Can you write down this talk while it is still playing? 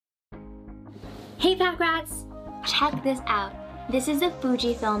Hey Pack Rats! Check this out. This is the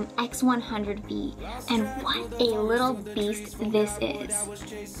Fujifilm X100V, and what a little beast this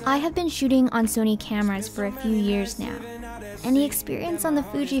is. I have been shooting on Sony cameras for a few years now, and the experience on the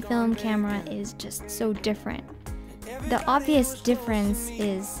Fujifilm camera is just so different. The obvious difference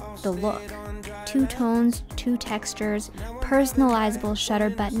is the look. 2 tones, 2 textures, personalizable shutter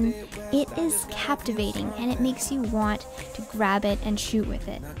button. It is captivating and it makes you want to grab it and shoot with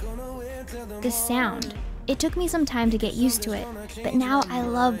it. The sound. It took me some time to get used to it, but now I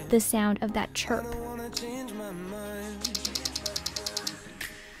love the sound of that chirp.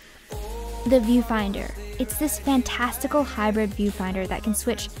 The viewfinder. It's this fantastical hybrid viewfinder that can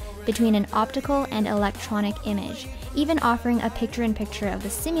switch between an optical and electronic image, even offering a picture-in-picture of the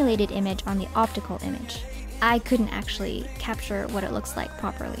simulated image on the optical image. I couldn't actually capture what it looks like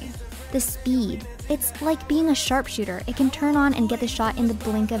properly. The speed. It's like being a sharpshooter. It can turn on and get the shot in the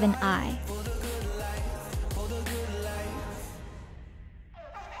blink of an eye.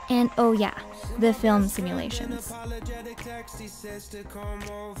 And oh yeah, the film simulations.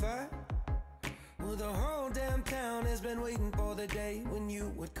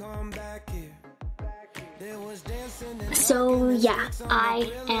 So yeah,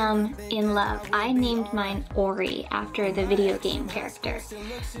 I am in love. I named mine Ori after the video game character.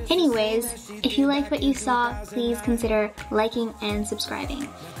 Anyways, if you liked what you saw, please consider liking and subscribing.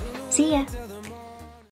 See ya!